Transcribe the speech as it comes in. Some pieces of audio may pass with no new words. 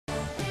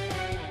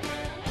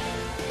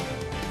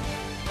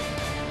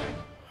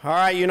All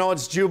right, you know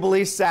it's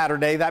Jubilee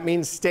Saturday. That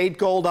means state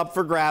gold up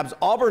for grabs.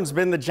 Auburn's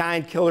been the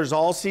Giant Killers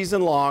all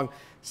season long.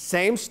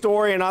 Same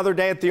story another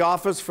day at the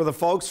office for the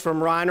folks from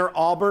Reiner.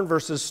 Auburn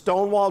versus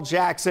Stonewall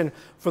Jackson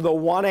for the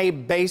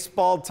 1A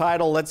baseball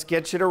title. Let's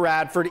get you to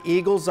Radford.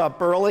 Eagles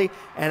up early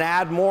and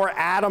add more.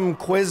 Adam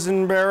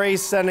Quisenberry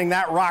sending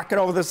that rocket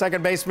over the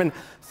second baseman.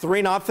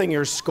 3-0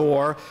 your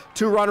score.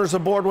 2 runners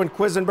aboard when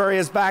Quisenberry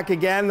is back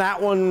again.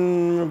 That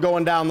one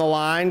going down the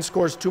line.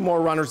 Scores 2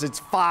 more runners. It's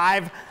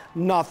 5-0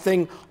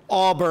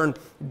 Auburn.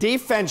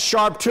 Defense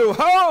sharp too.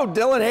 Oh,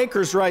 Dylan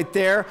Akers right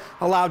there.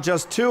 Allowed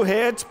just 2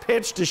 hits,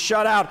 pitched to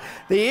shut out.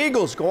 The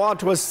Eagles go on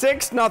to a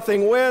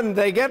 6-0 win.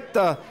 They get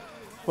the,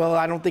 well,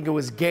 I don't think it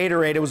was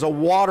Gatorade. It was a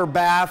water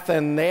bath,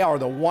 and they are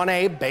the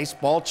 1A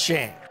baseball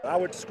champ. I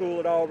went to school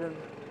at Auburn.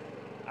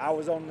 I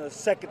was on the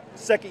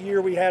second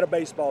year we had a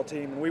baseball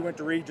team, and we went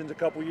to regions a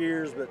couple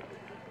years, but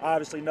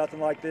obviously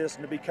nothing like this.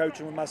 And to be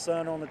coaching with my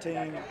son on the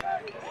team,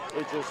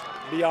 it's just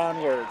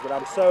beyond words. But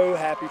I'm so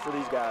happy for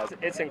these guys.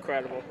 It's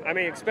incredible. I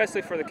mean,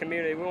 especially for the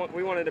community.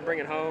 We wanted to bring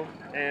it home,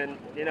 and,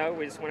 you know,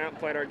 we just went out and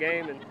played our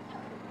game, and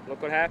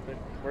look what happened.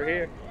 We're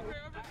here.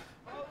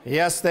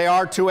 Yes, they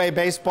are 2A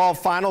baseball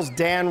finals.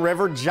 Dan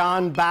River,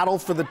 John Battle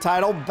for the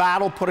title.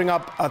 Battle putting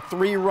up a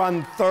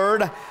 3-run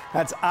third.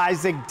 That's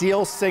Isaac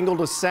Deal single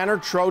to center.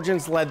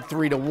 Trojans led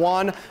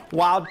 3-1.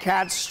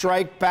 Wildcats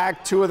strike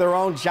back 2 of their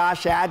own.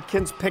 Josh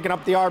Adkins picking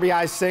up the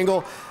RBI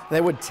single. They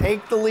would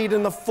take the lead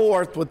in the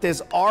 4th with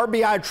this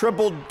RBI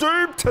triple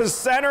deep to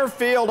center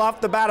field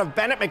off the bat of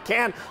Bennett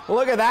McCann.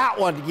 Look at that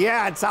one.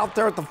 Yeah, it's out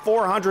there at the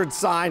 400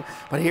 sign.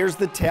 But here's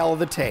the tail of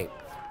the tape.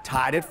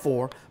 Tied at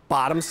 4.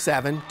 Bottom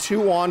 7,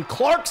 2 on.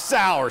 Clark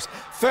Sowers,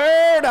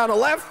 fair down the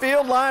left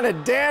field line,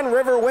 and Dan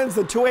River wins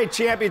the 2A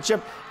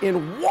championship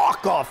in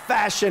walk-off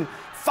fashion.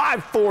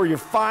 5-4 your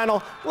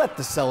final. Let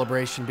the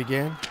celebration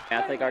begin.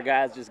 I think our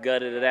guys just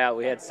gutted it out.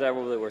 We had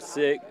several that were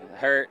sick,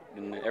 hurt,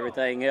 and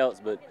everything else,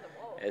 but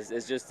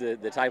it's just the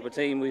type of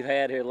team we've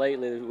had here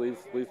lately.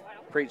 We've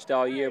preached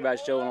all year about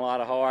showing a lot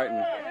of heart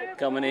and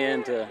coming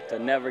in to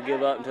never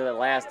give up until that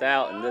last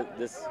out, and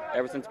this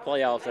ever since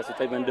playoffs, that's what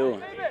they've been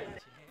doing.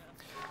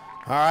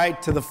 All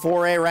right, to the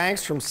 4A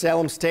ranks from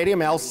Salem Stadium,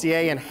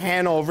 LCA and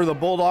Hanover. The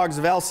Bulldogs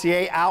of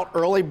LCA out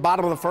early,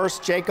 bottom of the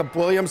 1st. Jacob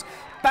Williams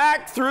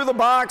back through the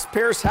box.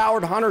 Pierce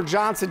Howard, Hunter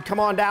Johnson come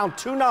on down.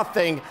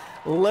 2-0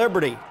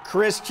 Liberty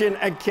Christian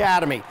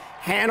Academy.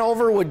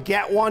 Hanover would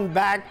get one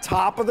back,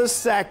 top of the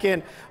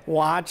 2nd.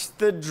 Watch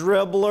the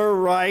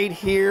dribbler right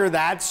here.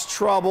 That's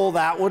trouble.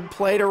 That would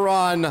play to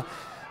run.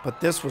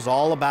 But this was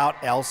all about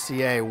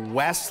LCA.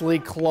 Wesley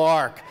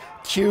Clark.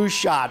 Cue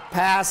shot,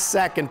 pass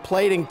 2nd,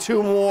 plating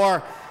 2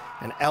 more,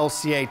 and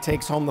LCA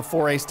takes home the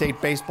 4A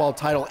state baseball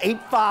title.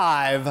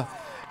 8-5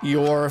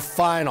 your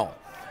final.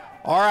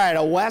 All right,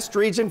 a West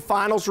Region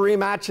Finals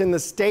rematch in the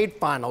state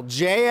final.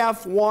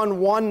 JF won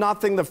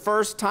 1-0 the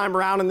first time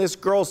around in this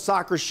girls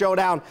soccer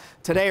showdown.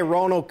 Today,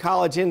 Roanoke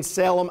College in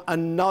Salem,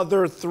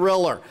 another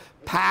thriller.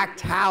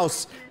 Packed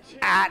house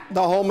at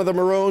the home of the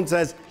Maroons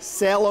as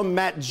Salem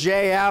met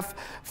JF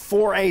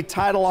for a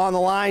title on the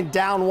line.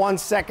 Down 1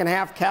 second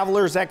half.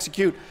 Cavaliers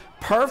execute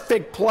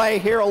perfect play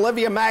here.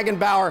 Olivia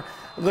Magenbauer,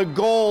 the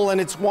goal,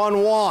 and it's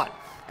 1-1.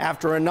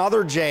 After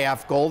another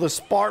JF goal, the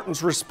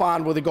Spartans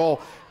respond with a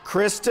goal.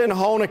 Kristen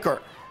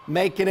Honecker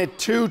making it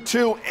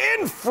 2-2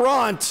 in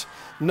front.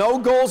 No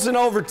goals in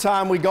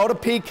overtime. We go to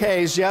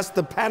PKs. Yes,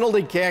 the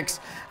penalty kicks.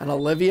 And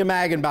Olivia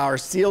Magenbauer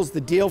seals the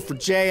deal for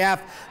JF.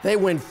 They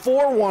win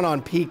 4-1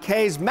 on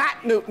PKs. Matt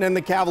Newton and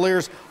the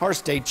Cavaliers are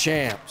state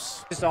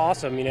champs. It's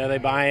awesome. You know, they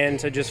buy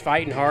into just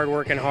fighting hard,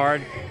 working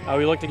hard.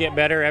 We look to get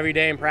better every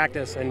day in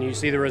practice, and you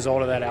see the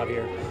result of that out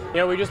here. You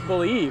know, we just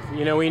believe.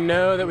 You know, we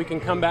know that we can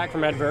come back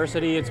from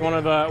adversity. It's one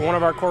of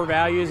our core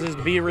values is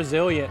to be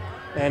resilient.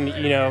 And,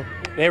 you know,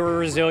 they were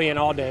resilient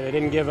all day. They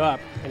didn't give up,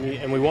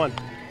 and we won.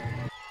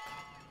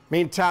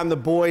 Meantime, the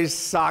boys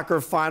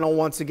soccer final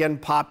once again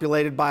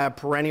populated by a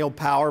perennial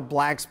power.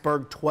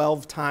 Blacksburg,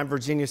 12-time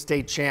Virginia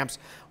State champs,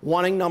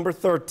 winning number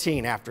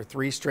 13 after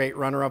 3 straight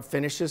runner-up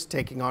finishes,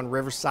 taking on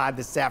Riverside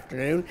this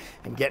afternoon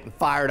and getting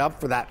fired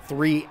up for that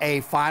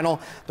 3A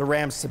final. The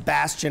Rams'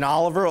 Sebastian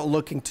Oliver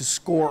looking to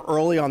score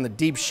early on the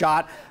deep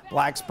shot.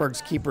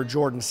 Blacksburg's keeper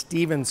Jordan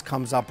Stevens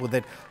comes up with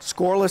it.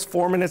 Scoreless,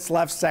 4 minutes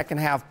left, second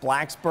half.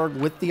 Blacksburg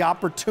with the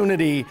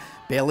opportunity.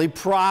 Bailey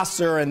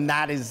Prosser, and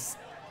that is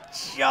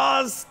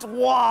just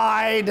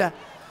wide.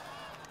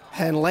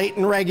 And late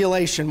in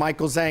regulation,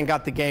 Michael Zhang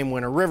got the game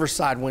winner.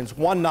 Riverside wins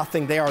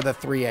 1-0. They are the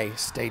 3A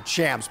state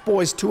champs.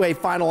 Boys 2A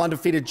final,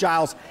 undefeated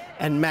Giles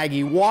and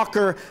Maggie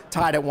Walker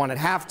tied at 1 at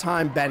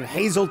halftime. Ben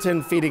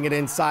Hazelton feeding it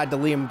inside to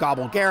Liam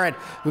Gobble-Garrett,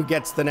 who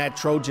gets the net.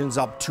 Trojans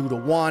up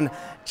 2-1.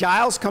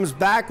 Giles comes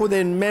back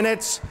within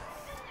minutes.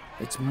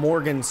 It's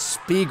Morgan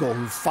Spiegel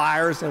who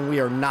fires, and we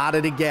are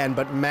knotted again.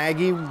 But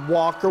Maggie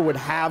Walker would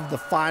have the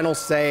final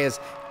say as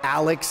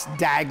Alex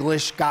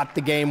Daglish got the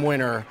game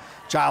winner.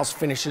 Giles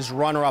finishes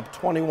runner-up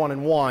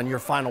 21-1. Your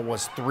final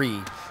was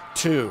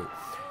 3-2.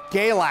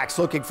 Galax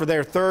looking for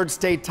their third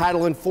state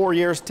title in 4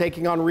 years,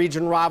 taking on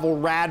region rival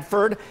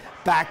Radford.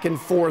 Back and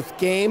forth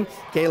game.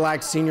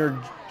 Galax senior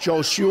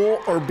Joshua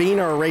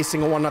Urbina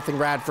erasing a 1-0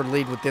 Radford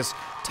lead with this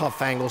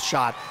tough angle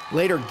shot.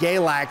 Later,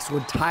 Galax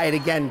would tie it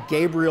again.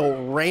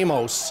 Gabriel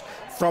Ramos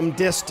from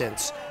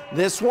distance.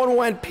 This one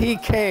went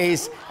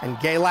PKs, and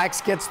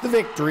Galax gets the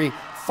victory,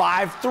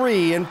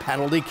 5-3 in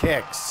penalty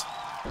kicks.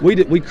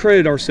 We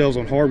credit ourselves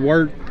on hard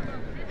work,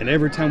 and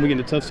every time we get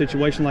in a tough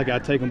situation like I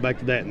take them back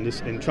to that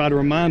and try to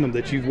remind them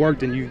that you've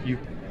worked and you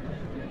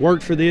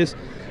worked for this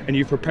and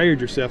you've prepared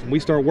yourself. And we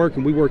start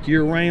working, we work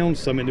year round,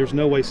 so I mean there's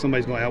no way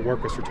somebody's going to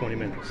outwork us for 20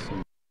 minutes.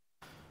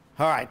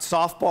 All right,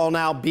 softball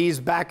now. Bees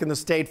back in the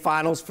state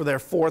finals for their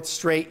 4th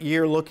straight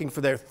year, looking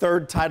for their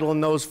 3rd title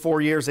in those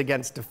 4 years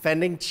against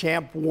defending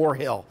champ War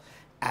Hill,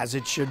 as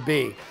it should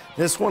be.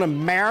 This one a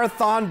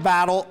marathon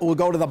battle. Will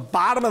go to the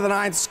bottom of the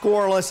 9th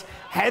scoreless.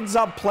 Heads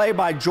up play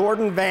by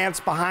Jordan Vance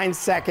behind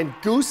second.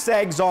 Goose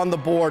eggs on the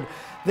board.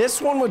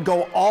 This one would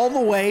go all the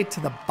way to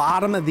the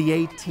bottom of the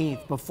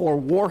 18th before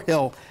War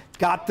Hill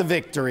got the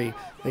victory.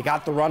 They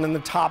got the run in the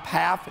top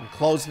half and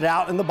closed it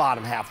out in the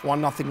bottom half.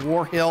 1-0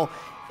 War Hill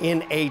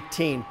in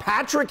 18.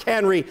 Patrick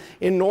Henry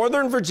in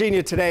Northern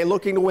Virginia today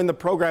looking to win the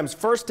program's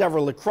first ever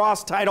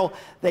lacrosse title.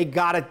 They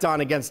got it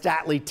done against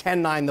Atlee,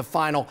 10-9 the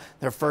final.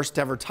 Their first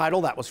ever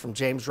title, that was from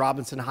James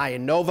Robinson High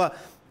in Nova.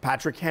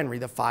 Patrick Henry,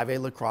 the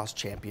 5A lacrosse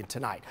champion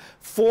tonight.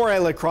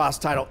 4A lacrosse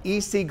title,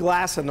 EC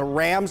Glass and the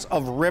Rams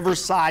of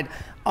Riverside.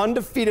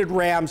 Undefeated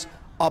Rams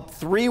up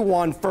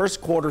 3-1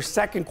 first quarter,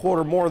 second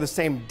quarter more of the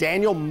same.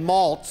 Daniel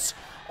Maltz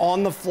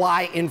on the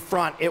fly in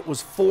front. It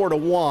was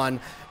 4-1.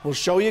 We'll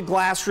show you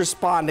Glass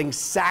responding.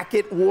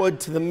 Sackett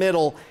Wood to the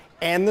middle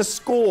and the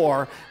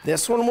score.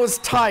 This one was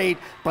tight,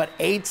 but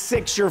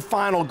 8-6 your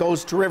final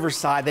goes to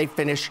Riverside. They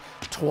finish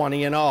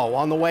 20-0.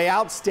 On the way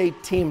out,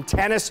 state team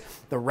tennis.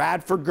 The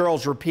Radford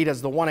girls repeat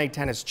as the 1A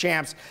tennis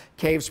champs.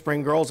 Cave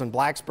Spring girls and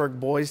Blacksburg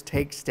boys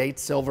take state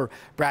silver.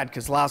 Brad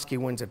Kozlowski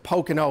wins at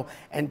Pocono,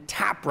 and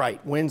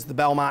Tapright wins the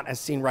Belmont, as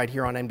seen right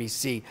here on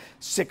NBC.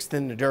 6th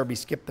in the Derby.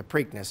 Skip the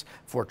Preakness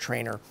for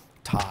trainer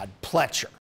Todd Pletcher.